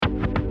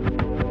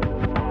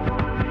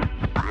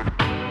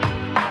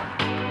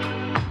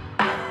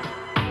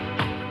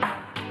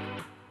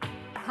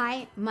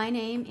My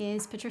name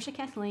is Patricia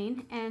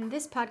Kathleen, and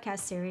this podcast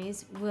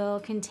series will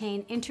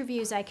contain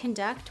interviews I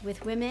conduct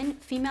with women,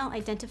 female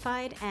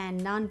identified,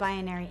 and non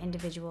binary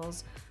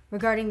individuals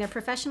regarding their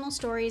professional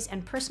stories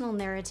and personal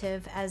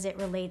narrative as it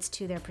relates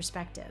to their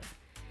perspective.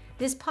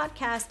 This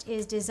podcast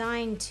is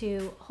designed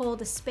to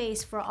hold a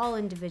space for all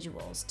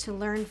individuals to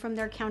learn from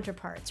their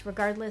counterparts,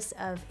 regardless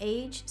of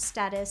age,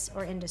 status,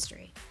 or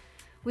industry.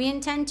 We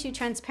intend to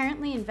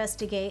transparently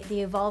investigate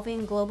the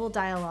evolving global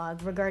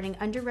dialogue regarding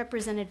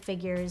underrepresented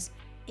figures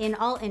in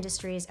all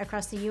industries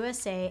across the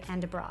USA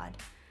and abroad.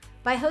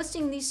 By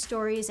hosting these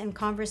stories and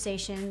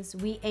conversations,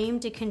 we aim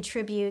to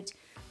contribute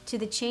to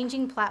the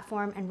changing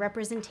platform and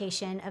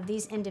representation of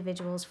these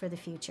individuals for the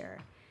future.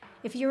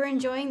 If you're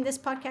enjoying this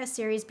podcast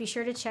series, be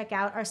sure to check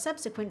out our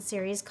subsequent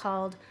series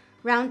called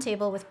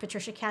Roundtable with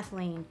Patricia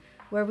Kathleen,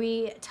 where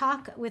we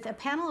talk with a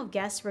panel of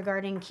guests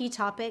regarding key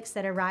topics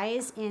that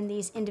arise in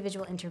these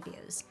individual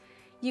interviews.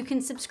 You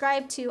can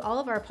subscribe to all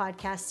of our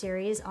podcast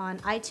series on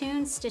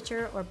iTunes,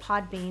 Stitcher, or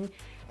Podbean,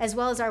 as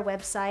well as our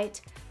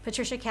website,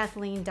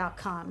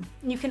 patriciakathleen.com.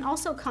 You can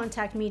also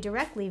contact me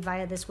directly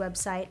via this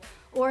website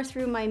or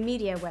through my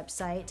media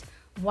website,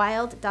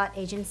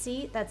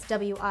 wilde.agency. That's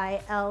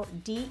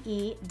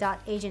WILDE.agency.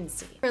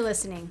 For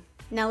listening.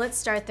 Now let's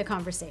start the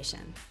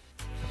conversation.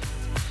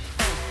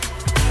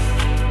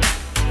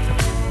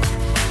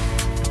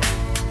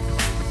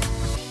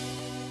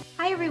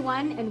 Hi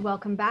everyone, and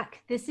welcome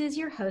back. This is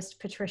your host,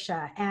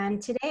 Patricia, and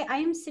today I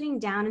am sitting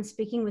down and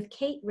speaking with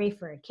Kate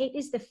Rayford. Kate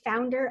is the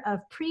founder of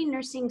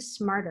Pre-Nursing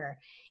Smarter.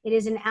 It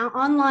is an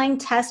online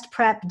test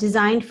prep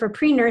designed for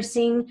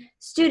pre-nursing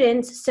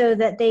students so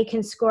that they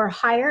can score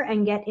higher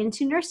and get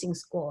into nursing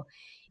school.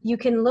 You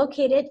can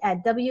locate it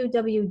at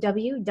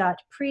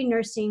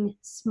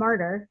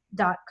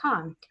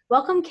www.prenursing.smarter.com.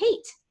 Welcome,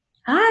 Kate.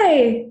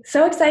 Hi,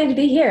 so excited to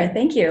be here.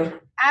 Thank you.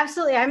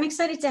 Absolutely. I'm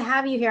excited to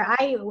have you here.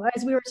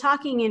 As we were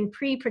talking in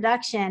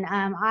pre-production,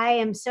 I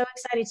am so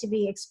excited to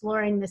be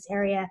exploring this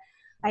area.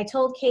 I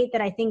told Kate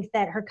that I think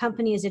that her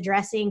company is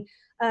addressing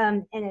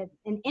an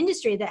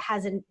industry that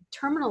has a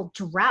terminal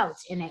drought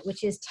in it,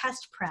 which is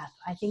test prep.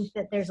 I think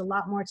that there's a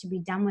lot more to be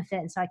done with it.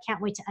 And so I can't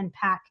wait to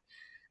unpack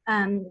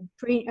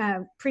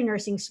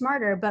Pre-Nursing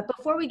Smarter. But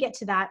before we get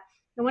to that,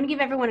 I want to give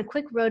everyone a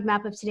quick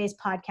roadmap of today's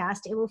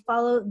podcast. It will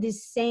follow the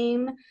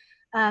same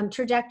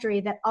trajectory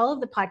that all of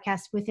the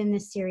podcasts within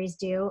this series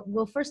do.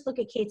 We'll first look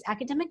at Kate's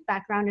academic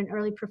background and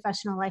early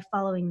professional life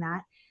following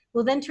that.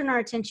 We'll then turn our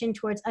attention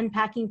towards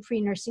unpacking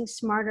Pre-Nursing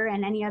Smarter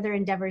and any other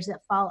endeavors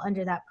that fall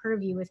under that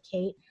purview with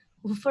Kate.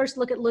 We'll first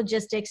look at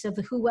logistics of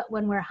the who, what,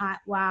 when, where, how,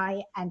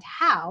 why, and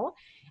how,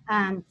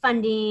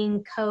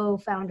 funding,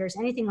 co-founders,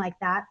 anything like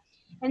that.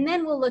 And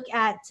then we'll look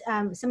at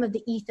some of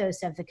the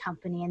ethos of the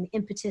company and the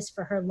impetus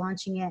for her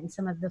launching it and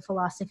some of the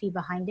philosophy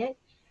behind it.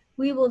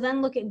 We will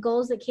then look at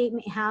goals that Kate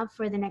may have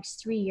for the next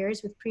 3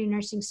 years with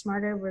Pre-Nursing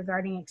Smarter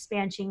regarding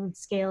expansion,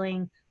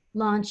 scaling,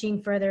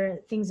 launching,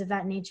 further things of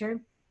that nature.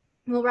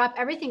 We'll wrap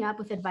everything up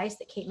with advice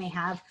that Kate may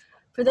have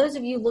for those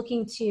of you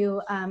looking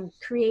to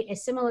create a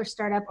similar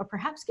startup or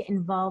perhaps get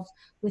involved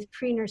with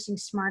Pre-Nursing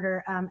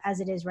Smarter as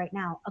it is right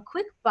now. A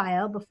quick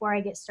bio before I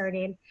get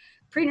started.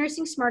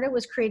 Pre-Nursing Smarter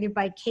was created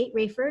by Kate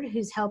Rayford,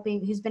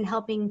 who's been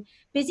helping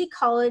busy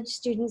college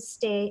students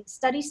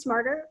study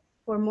smarter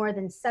for more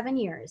than 7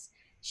 years.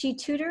 She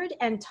tutored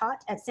and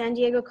taught at San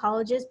Diego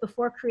colleges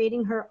before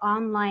creating her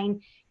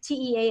online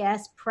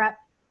TEAS prep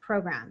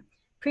program,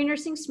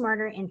 Pre-Nursing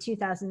Smarter, in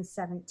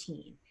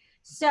 2017.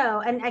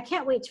 So, and I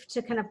can't wait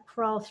to kind of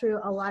crawl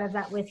through a lot of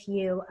that with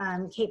you,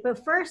 Kate.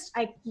 But first,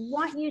 I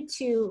want you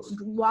to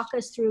walk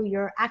us through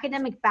your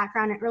academic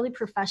background and early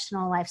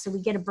professional life so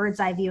we get a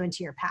bird's eye view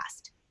into your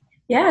past.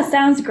 Yeah,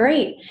 sounds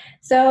great.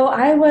 So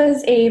I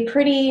was a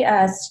pretty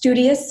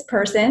studious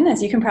person,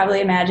 as you can probably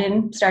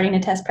imagine, starting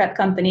a test prep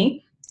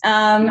company.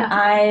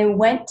 I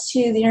went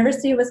to the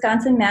University of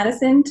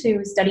Wisconsin-Madison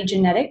to study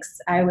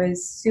genetics. I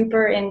was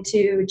super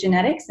into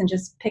genetics and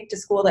just picked a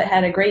school that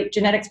had a great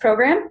genetics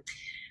program.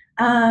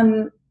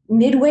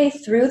 Midway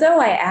through, though,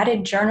 I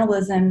added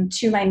journalism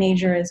to my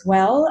major as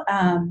well.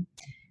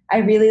 I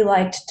really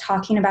liked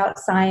talking about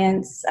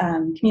science,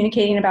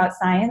 communicating about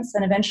science,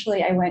 and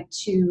eventually I went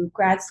to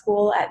grad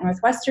school at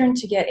Northwestern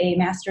to get a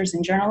master's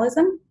in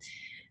journalism.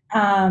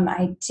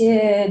 I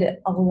did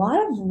a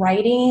lot of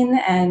writing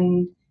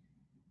and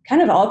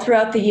kind of all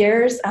throughout the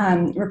years,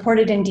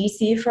 reported in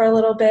DC for a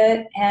little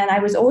bit, and I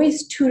was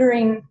always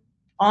tutoring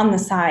on the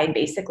side,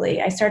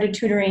 basically. I started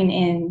tutoring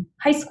in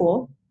high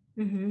school,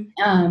 and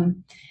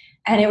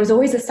it was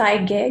always a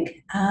side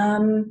gig.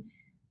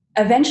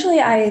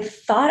 Eventually, I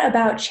thought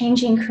about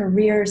changing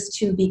careers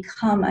to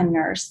become a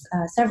nurse.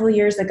 Several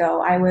years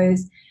ago, it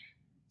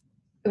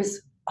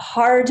was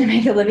hard to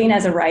make a living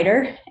as a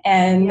writer,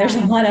 and there's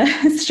a lot of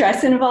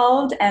stress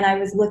involved, and I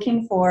was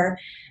looking for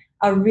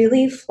a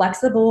really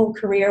flexible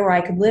career where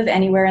I could live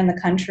anywhere in the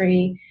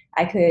country.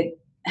 I could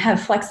have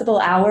flexible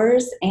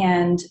hours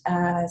and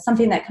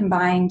something that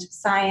combined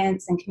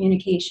science and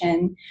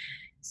communication.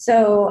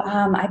 So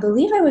I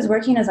believe I was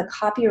working as a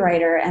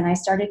copywriter, and I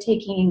started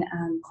taking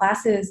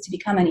classes to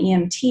become an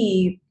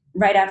EMT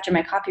right after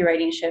my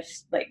copywriting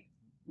shift, like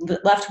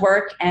left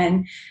work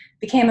and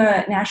became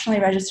a nationally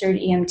registered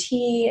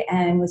EMT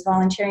and was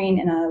volunteering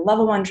in a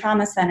level 1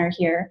 trauma center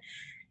here,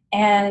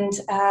 and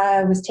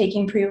was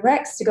taking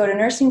prereqs to go to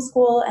nursing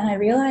school. And I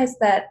realized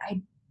that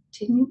I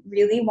didn't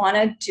really want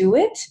to do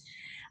it.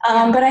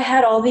 But I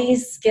had all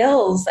these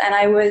skills, and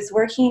I was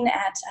working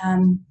at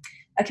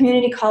a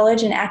community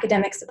college in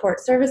academic support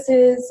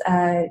services,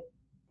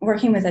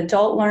 working with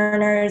adult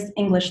learners,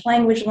 English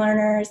language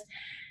learners,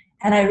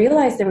 and I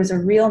realized there was a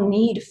real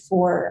need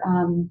for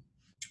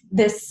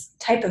this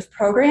type of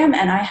program,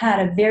 and I had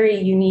a very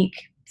unique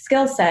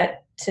skill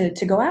set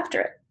to go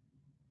after it.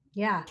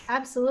 Yeah,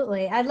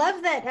 absolutely. I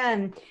love that.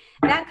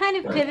 That kind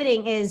of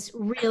pivoting is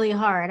really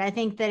hard. I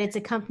think that it's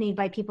accompanied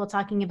by people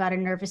talking about a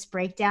nervous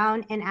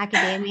breakdown in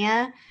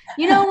academia.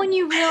 When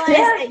you realize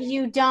that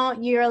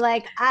you're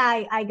like,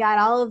 I got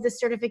all of the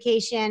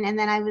certification, and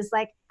then I was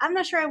like, I'm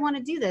not sure I want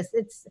to do this.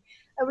 It's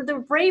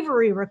the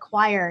bravery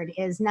required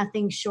is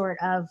nothing short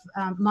of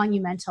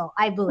monumental,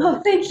 I believe.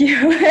 Oh, thank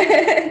you.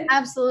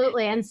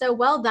 Absolutely. And so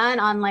well done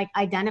on like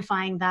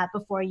identifying that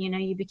before,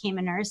 you became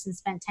a nurse and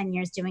spent 10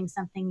 years doing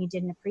something you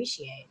didn't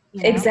appreciate.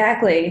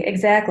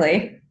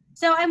 Exactly.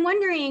 So I'm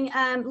wondering,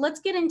 let's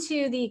get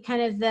into the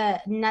kind of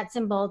the nuts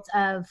and bolts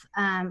of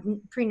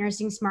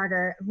Pre-Nursing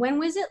Smarter. When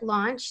was it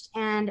launched?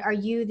 And are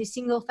you the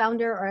single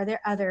founder, or are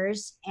there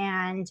others?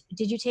 And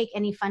did you take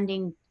any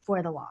funding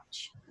for the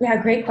launch? Yeah,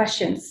 great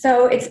question.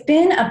 So it's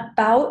been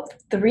about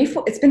 3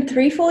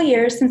 full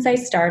years since I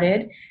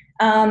started.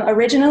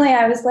 Originally,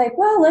 I was like,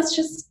 well, let's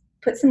just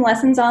put some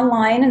lessons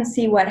online and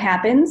see what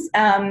happens.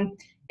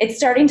 It's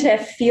starting to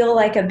feel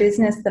like a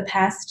business the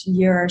past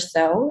year or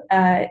so.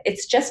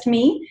 It's just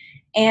me,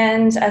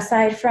 and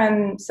aside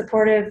from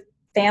supportive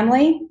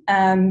family,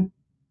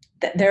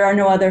 there are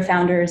no other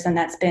founders, and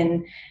that's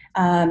been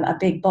a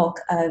big bulk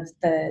of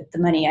the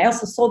money. I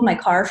also sold my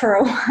car for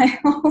a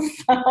while,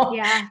 so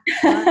yeah.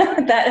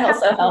 that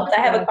also helped.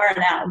 I have a car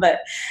now, but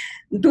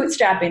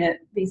bootstrapping it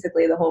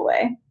basically the whole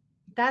way.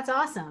 That's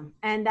awesome.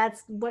 And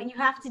that's what you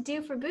have to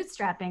do for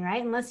bootstrapping,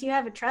 right? Unless you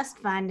have a trust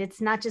fund, it's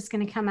not just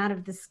going to come out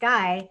of the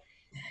sky.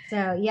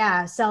 So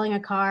yeah, selling a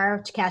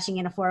car, cashing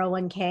in a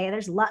 401k,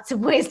 there's lots of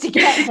ways to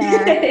get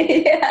there.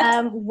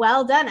 Yeah.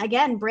 Well done.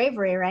 Again,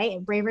 bravery, right?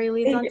 Bravery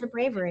leads on to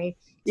bravery.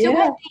 So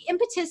with the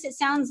impetus, it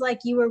sounds like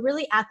you were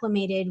really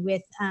acclimated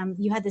with,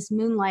 you had this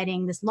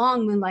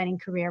long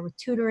moonlighting career with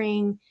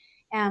tutoring,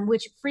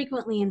 which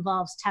frequently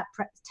involves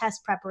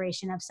test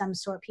preparation of some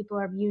sort. People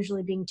are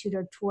usually being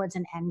tutored towards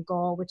an end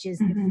goal, which is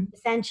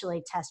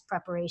essentially test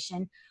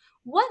preparation.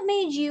 What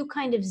made you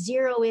kind of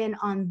zero in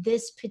on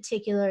this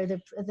particular,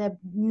 the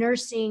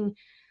nursing,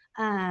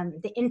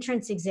 the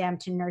entrance exam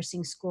to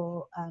nursing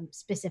school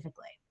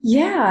specifically?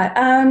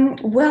 Yeah,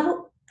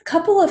 well, a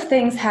couple of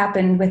things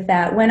happened with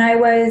that. When I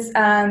was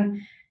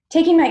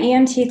taking my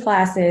EMT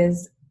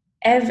classes,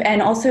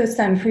 and also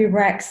some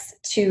prereqs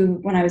to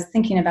when I was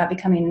thinking about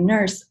becoming a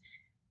nurse,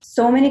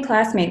 so many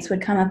classmates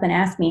would come up and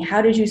ask me,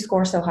 how did you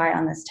score so high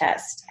on this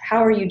test?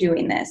 How are you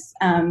doing this?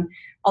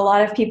 A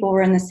lot of people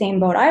were in the same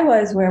boat I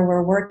was, where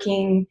we're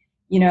working,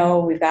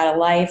 we've got a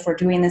life, we're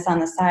doing this on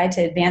the side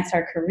to advance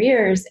our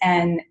careers,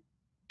 and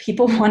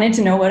people wanted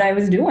to know what I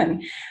was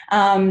doing.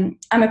 I'm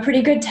a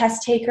pretty good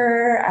test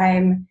taker.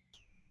 I'm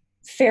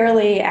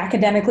fairly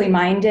academically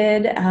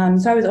minded,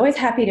 so I was always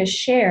happy to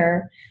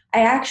share.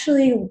 I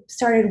actually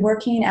started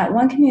working at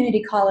one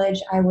community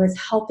college. I was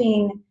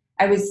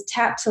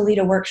tapped to lead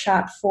a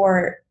workshop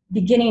for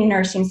beginning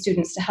nursing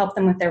students to help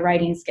them with their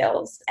writing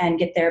skills and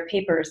get their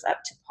papers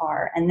up to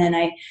par. And then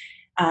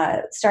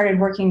I started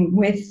working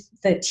with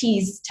the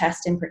TEAS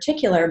test in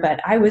particular, but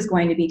I was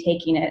going to be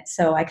taking it,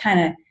 so I kind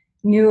of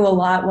knew a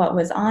lot what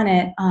was on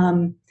it.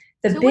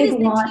 So what is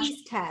the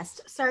TEAS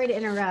test? Sorry to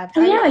interrupt.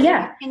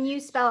 Yeah. Can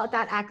you spell out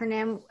that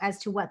acronym as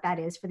to what that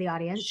is for the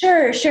audience?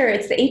 Sure.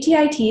 It's the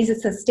ATI-TEAS.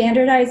 It's a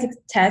standardized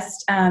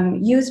test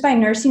used by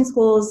nursing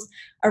schools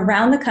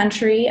around the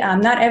country.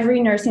 Not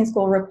every nursing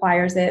school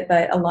requires it,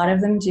 but a lot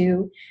of them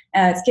do.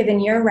 It's given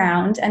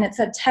year-round, and it's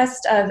a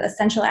test of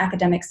essential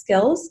academic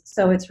skills.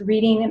 So it's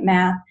reading,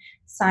 math,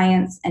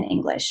 science, and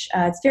English.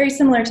 It's very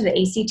similar to the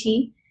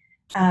ACT.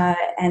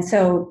 And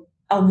so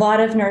a lot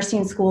of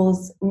nursing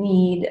schools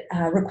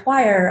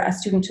require a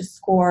student to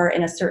score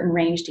in a certain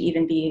range to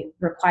even be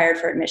required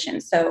for admission.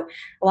 So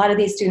a lot of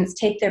these students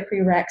take their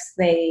prereqs,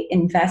 they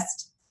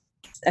invest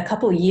a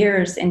couple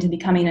years into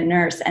becoming a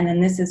nurse, and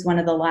then this is one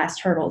of the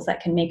last hurdles that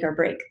can make or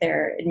break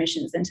their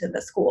admissions into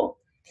the school.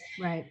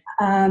 Right.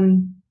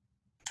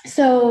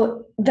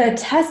 So the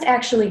test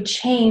actually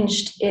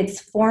changed its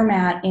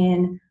format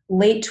in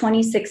late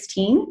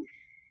 2016,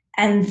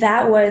 and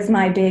that was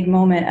my big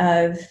moment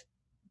of,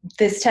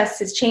 this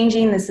test is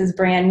changing, this is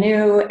brand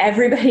new,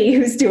 everybody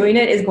who's doing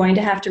it is going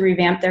to have to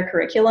revamp their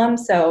curriculum,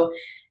 so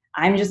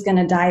I'm just going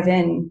to dive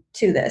in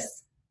to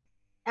this.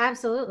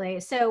 Absolutely.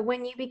 So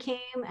when you became,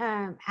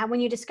 when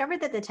you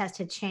discovered that the test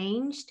had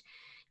changed,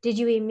 Did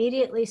you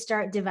immediately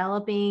start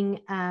developing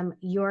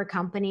your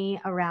company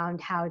around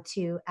how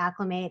to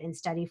acclimate and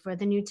study for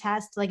the new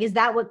test? Like, is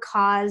that what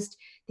caused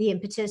the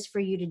impetus for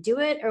you to do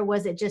it? Or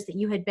was it just that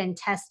you had been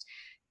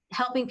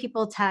helping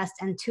people test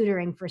and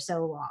tutoring for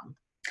so long?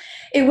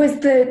 It was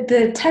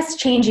the test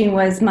changing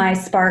was my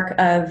spark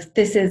of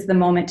this is the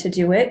moment to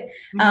do it.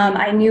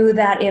 I knew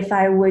that if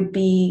I would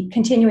be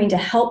continuing to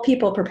help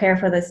people prepare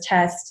for this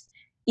test,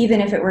 even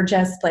if it were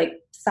just like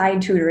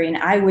side tutoring,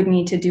 I would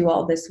need to do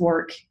all this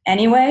work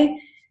anyway.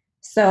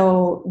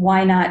 So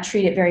why not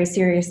treat it very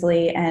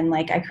seriously? And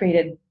like I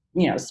created,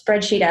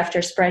 spreadsheet after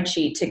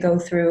spreadsheet to go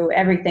through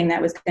everything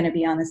that was going to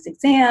be on this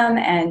exam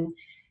and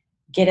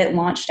get it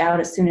launched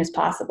out as soon as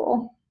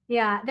possible.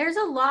 Yeah, there's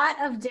a lot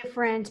of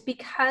different,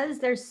 because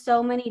there's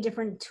so many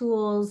different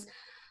tools,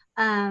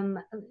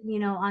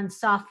 on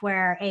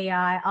software,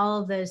 AI,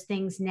 all of those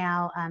things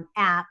now,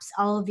 apps,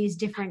 all of these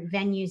different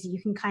venues that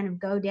you can kind of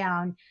go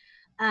down.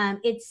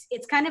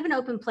 It's kind of an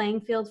open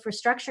playing field for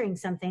structuring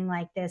something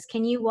like this.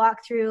 Can you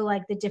walk through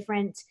like the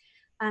different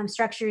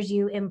structures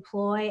you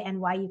employ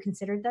and why you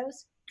considered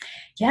those?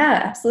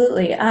 Yeah,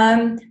 absolutely.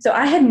 So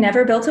I had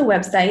never built a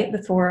website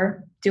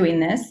before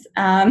doing this.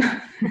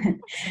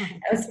 It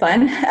was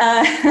fun.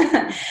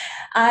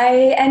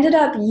 I ended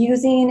up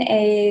using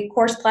a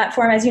course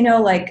platform. As you know,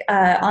 like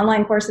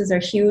online courses are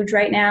huge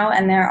right now,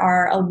 and there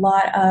are a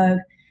lot of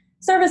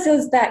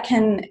services that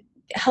can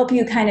help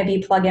you kind of be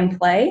plug and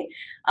play.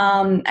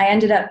 I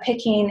ended up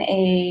picking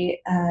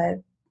a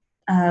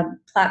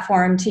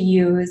platform to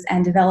use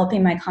and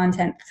developing my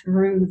content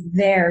through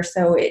there.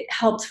 So it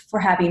helped for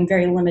having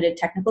very limited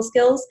technical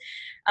skills.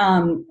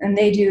 And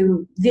they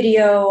do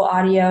video,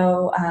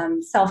 audio,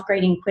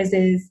 self-grading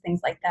quizzes,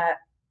 things like that.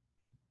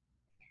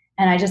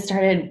 And I just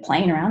started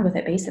playing around with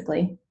it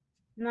basically.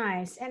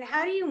 Nice. And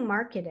how do you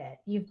market it?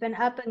 You've been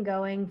up and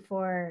going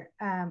for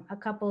a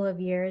couple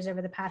of years.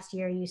 Over the past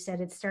year, you said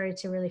it started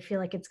to really feel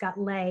like it's got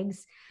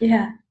legs.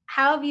 Yeah.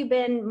 How have you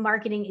been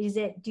marketing?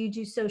 Do you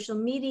do social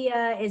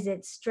media? Is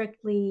it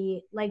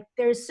strictly like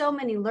there's so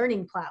many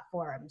learning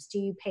platforms? Do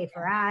you pay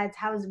for ads?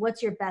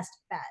 What's your best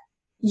bet?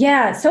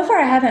 Yeah, so far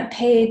I haven't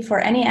paid for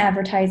any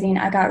advertising.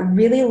 I got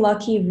really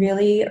lucky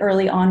really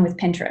early on with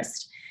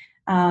Pinterest.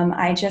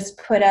 I just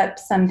put up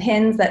some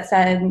pins that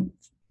said,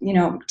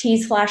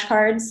 tease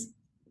flashcards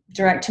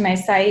direct to my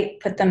site,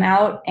 put them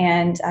out,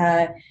 and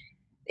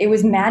it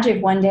was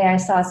magic. One day I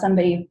saw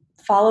somebody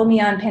follow me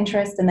on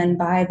Pinterest and then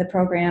buy the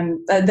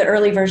program, the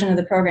early version of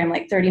the program,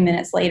 like 30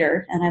 minutes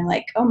later. And I'm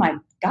like, oh my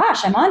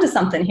gosh, I'm onto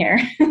something here.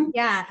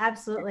 Yeah,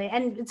 absolutely.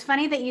 And it's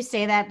funny that you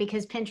say that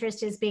because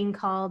Pinterest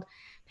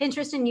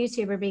and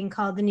YouTube are being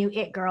called the new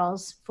it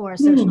girls for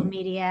social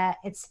media.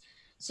 It's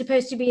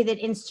supposed to be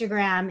that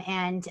Instagram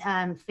and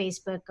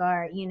Facebook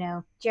are,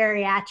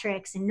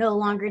 geriatrics and no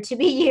longer to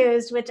be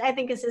used, which I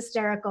think is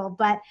hysterical.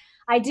 But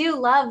I do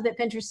love that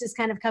Pinterest is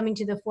kind of coming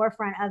to the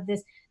forefront of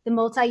this, the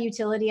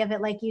multi-utility of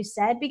it, like you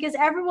said, because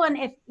everyone,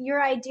 if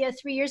your idea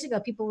 3 years ago,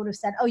 people would have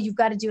said, oh, you've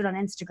got to do it on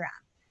Instagram.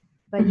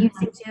 But you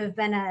seem to have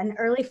been an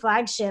early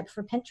flagship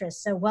for Pinterest.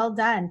 So well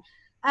done.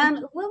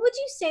 What would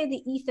you say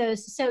the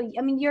ethos? So,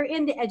 I mean, you're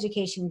in the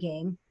education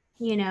game,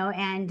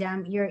 and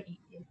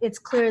it's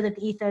clear that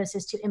the ethos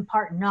is to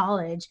impart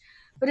knowledge.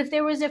 But if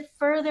there was a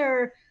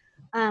further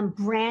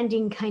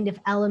branding kind of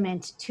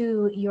element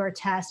to your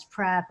test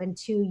prep and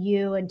to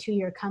you and to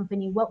your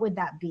company, what would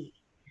that be?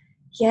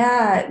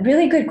 Yeah,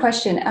 really good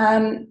question.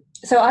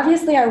 So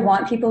obviously I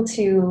want people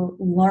to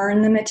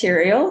learn the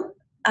material,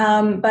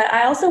 but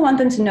I also want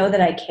them to know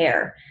that I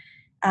care.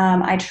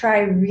 I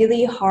try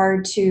really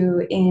hard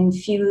to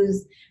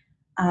infuse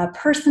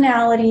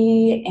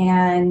personality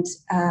and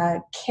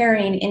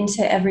caring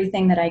into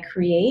everything that I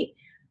create,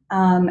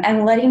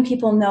 and letting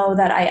people know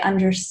that I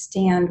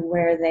understand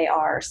where they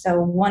are. So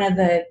one of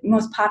the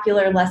most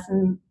popular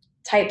lesson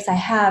types I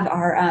have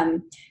are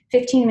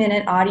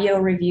 15-minute audio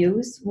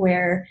reviews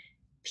where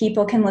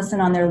people can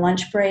listen on their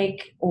lunch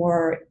break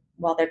or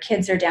while their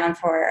kids are down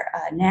for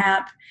a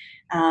nap.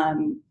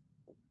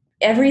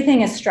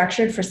 Everything is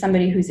structured for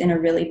somebody who's in a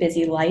really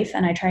busy life,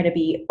 and I try to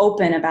be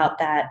open about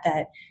that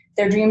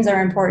their dreams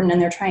are important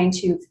and they're trying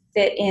to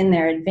fit in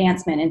their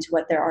advancement into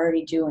what they're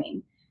already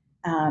doing,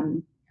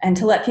 and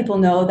to let people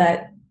know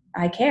that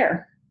I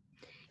care.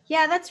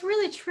 Yeah, that's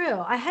really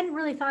true. I hadn't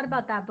really thought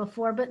about that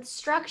before, but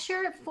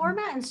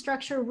format and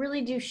structure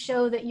really do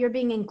show that you're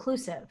being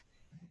inclusive.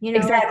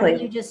 Exactly.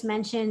 Like you just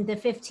mentioned the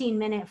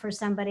 15-minute for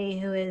somebody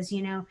who is,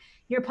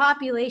 your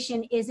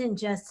population isn't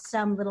just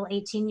some little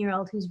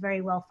 18-year-old who's very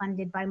well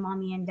funded by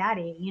mommy and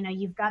daddy.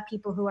 You've got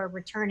people who are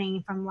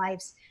returning from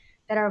lives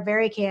that are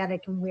very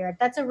chaotic and weird.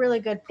 That's a really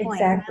good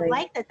point. Exactly. And I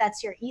like that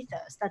that's your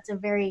ethos. That's a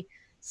very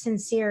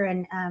sincere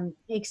and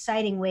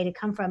exciting way to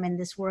come from in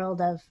this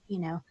world of,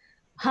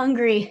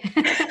 hungry,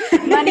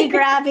 money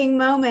grabbing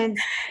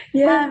moments.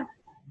 Yeah.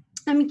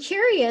 I'm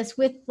curious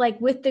with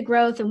the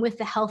growth and with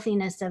the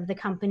healthiness of the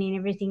company and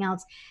everything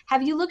else,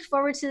 have you looked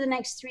forward to the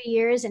next 3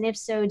 years? And if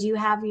so, do you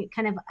have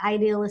kind of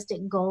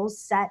idealistic goals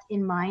set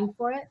in mind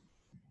for it?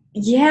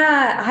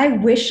 Yeah, I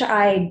wish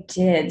I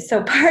did.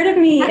 So part of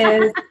me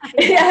is,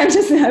 yeah,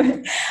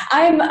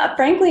 I'm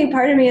frankly,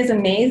 part of me is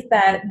amazed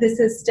that this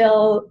is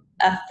still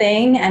a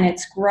thing and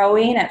it's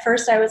growing. At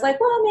first, I was like,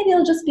 well, maybe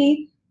it'll just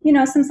be,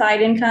 some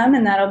side income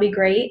and that'll be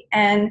great.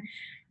 And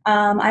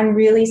I'm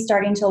really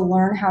starting to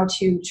learn how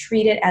to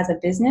treat it as a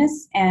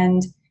business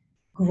and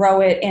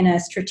grow it in a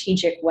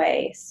strategic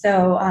way.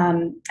 So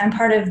I'm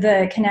part of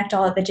the Connect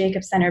All at the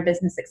Jacob Center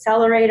Business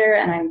Accelerator,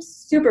 and I'm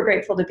super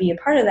grateful to be a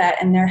part of that.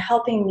 And they're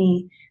helping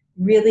me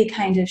really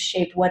kind of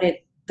shape what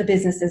the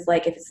business is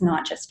like if it's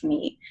not just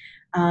me.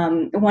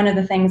 One of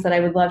the things that I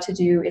would love to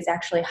do is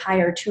actually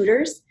hire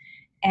tutors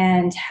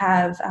and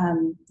have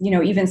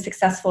even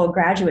successful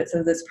graduates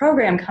of this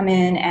program come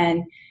in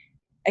and,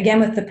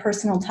 again, with the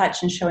personal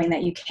touch and showing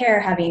that you care,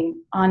 having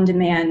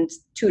on-demand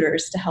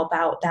tutors to help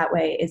out that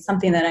way is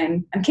something that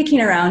I'm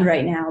kicking around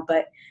right now,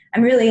 but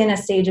I'm really in a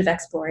stage of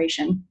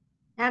exploration.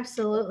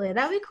 Absolutely.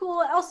 That'd be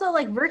cool. Also,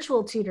 like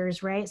virtual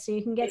tutors, right? So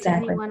you can get to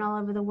Exactly. anyone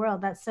all over the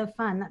world. That's so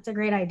fun. That's a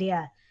great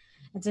idea.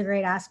 It's a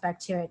great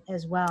aspect to it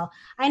as well.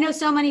 I know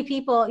so many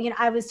people,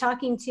 I was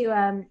talking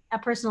to a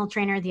personal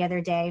trainer the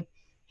other day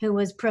who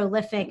was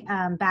prolific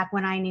back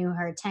when I knew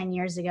her 10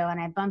 years ago, and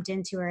I bumped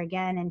into her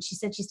again, and she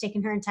said she's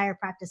taken her entire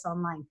practice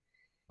online.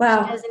 She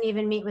Wow. doesn't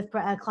even meet with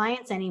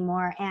clients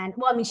anymore. And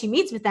well, I mean, she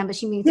meets with them, but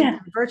she meets with Yeah,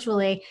 them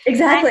virtually. And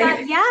I exactly.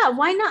 thought, yeah,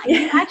 why not? You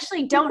Yeah,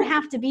 actually don't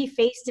have to be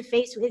face to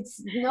face. It's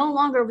no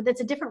longer,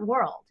 it's a different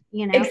world,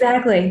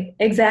 exactly.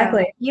 So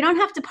Exactly. you don't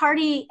have to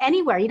party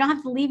anywhere. You don't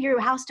have to leave your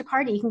house to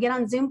party. You can get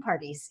on Zoom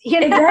parties.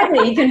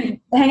 Exactly. You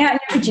can hang out in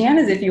your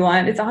pajamas if you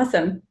want. It's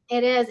awesome.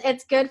 It is.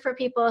 It's good for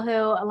people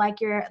who like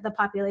the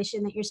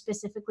population that you're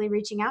specifically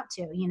reaching out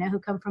to, who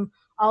come from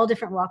all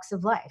different walks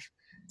of life.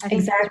 I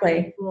think that's really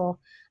Exactly. cool.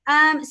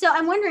 So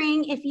I'm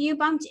wondering if you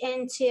bumped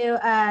into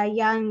a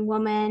young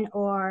woman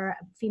or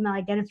female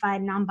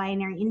identified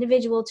non-binary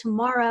individual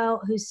tomorrow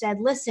who said,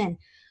 listen,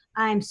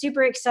 I'm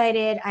super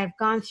excited. I've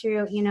gone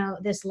through,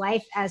 this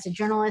life as a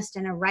journalist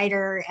and a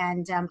writer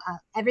and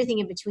everything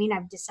in between.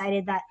 I've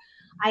decided that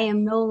I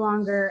am no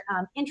longer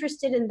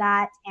interested in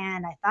that.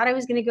 And I thought I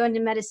was going to go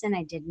into medicine.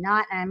 I did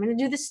not. And I'm going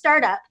to do the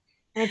startup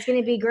and it's going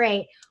to be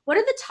great. What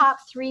are the top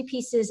 3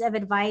 pieces of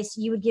advice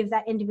you would give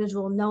that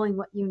individual knowing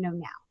what you know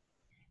now?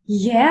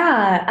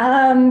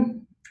 Yeah.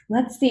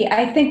 Let's see.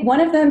 I think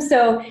one of them,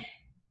 so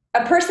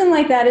a person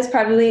like that is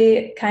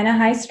probably kind of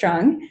high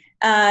strung,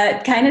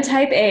 kind of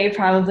type A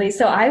probably.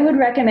 So I would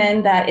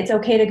recommend that it's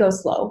okay to go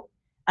slow.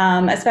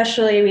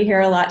 Especially we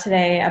hear a lot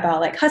today about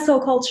like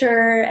hustle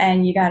culture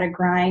and you got to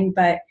grind.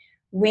 But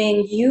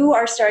when you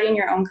are starting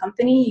your own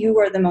company, you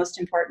are the most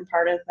important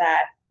part of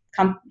that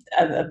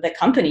of the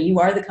company. You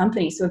are the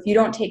company. So if you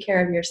don't take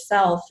care of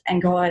yourself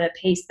and go at a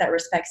pace that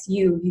respects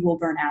you, you will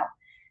burn out.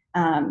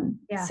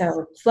 Yes.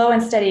 So slow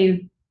and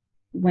steady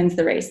wins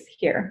the race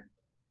here.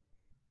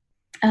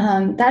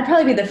 That'd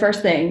probably be the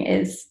first thing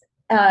is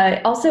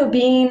also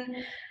being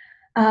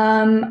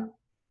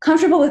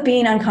comfortable with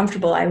being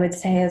uncomfortable, I would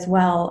say as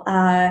well.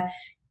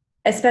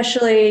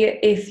 Especially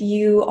if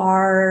you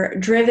are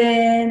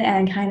driven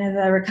and kind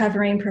of a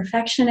recovering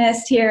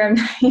perfectionist here,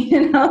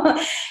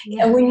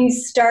 Yeah. when you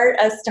start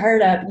a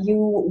startup, you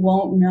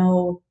won't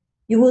know,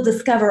 you will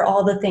discover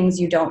all the things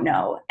you don't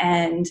know.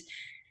 And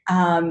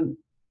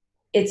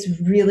it's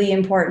really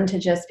important to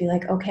just be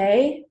like,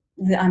 okay,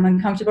 I'm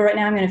uncomfortable right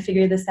now. I'm going to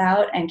figure this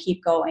out and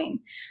keep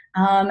going.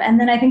 And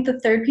then I think the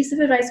third piece of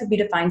advice would be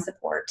to find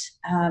support.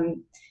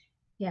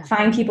 Yeah.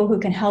 Find people who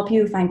can help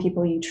you, find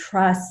people you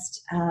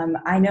trust.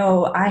 I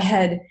know I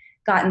had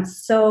gotten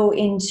so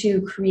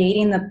into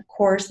creating the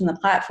course and the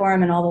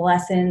platform and all the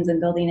lessons and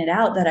building it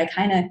out that I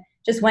kind of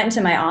just went into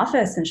my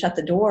office and shut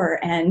the door.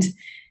 And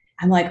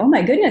I'm like, oh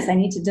my goodness, I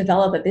need to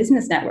develop a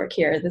business network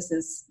here. This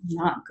is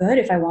not good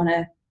if I want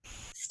to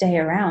stay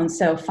around.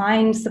 So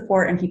find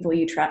support and people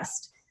you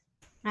trust.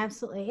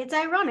 Absolutely. It's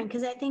ironic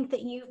because I think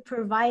that you've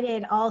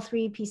provided all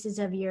 3 pieces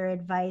of your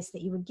advice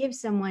that you would give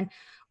someone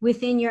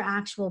within your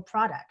actual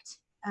product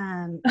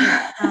on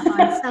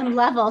some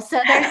level.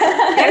 So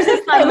there's a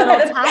fun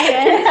little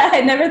tie-in. Yeah,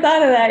 I never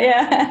thought of that.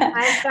 Yeah.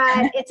 I've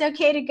got, it's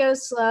okay to go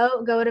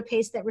slow, go at a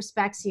pace that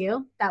respects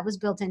you. That was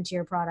built into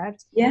your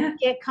product. Yeah.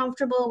 Get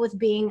comfortable with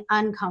being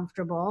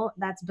uncomfortable.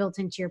 That's built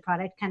into your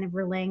product, kind of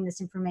relaying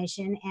this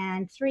information.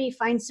 And 3,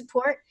 find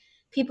support,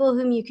 people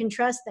whom you can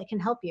trust that can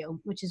help you,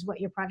 which is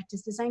what your product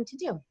is designed to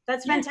do.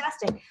 That's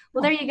fantastic.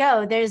 Well, there you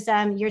go. There's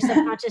your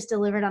subconscious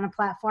delivered on a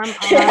platform.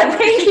 Yeah,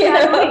 thank you.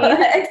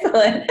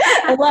 Excellent.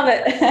 I love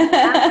it.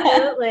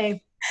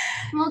 Absolutely.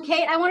 Well,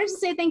 Kate, I wanted to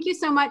say thank you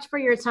so much for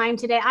your time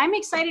today. I'm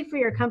excited for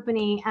your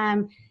company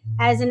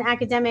as an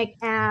academic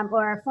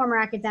or a former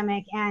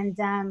academic.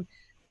 And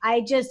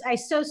I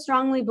so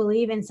strongly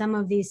believe in some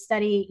of these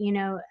study,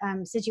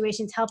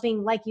 situations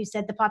helping, like you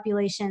said, the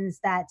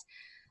populations that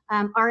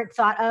aren't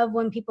thought of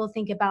when people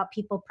think about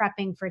people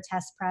prepping for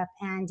test prep.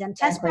 And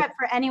test prep,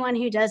 for anyone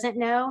who doesn't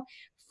know,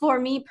 for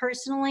me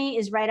personally,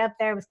 is right up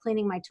there with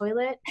cleaning my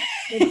toilet.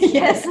 It's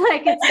Yes. just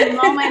like it's a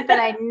moment that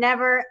I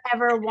never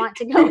ever want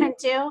to go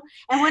into.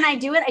 And when I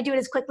do it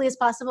as quickly as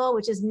possible,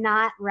 which is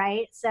not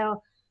right.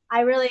 So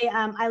I really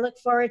I look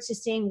forward to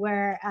seeing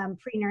where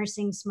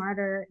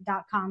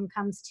prenursing-smarter.com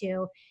comes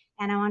to.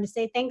 And I want to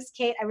say thanks,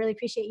 Kate. I really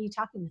appreciate you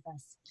talking with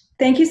us.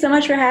 Thank you so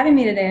much for having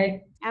me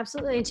today.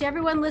 Absolutely. And to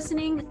everyone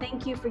listening,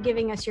 thank you for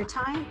giving us your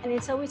time. And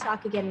until we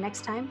talk again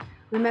next time,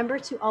 remember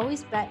to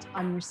always bet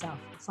on yourself.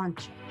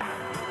 Sancho.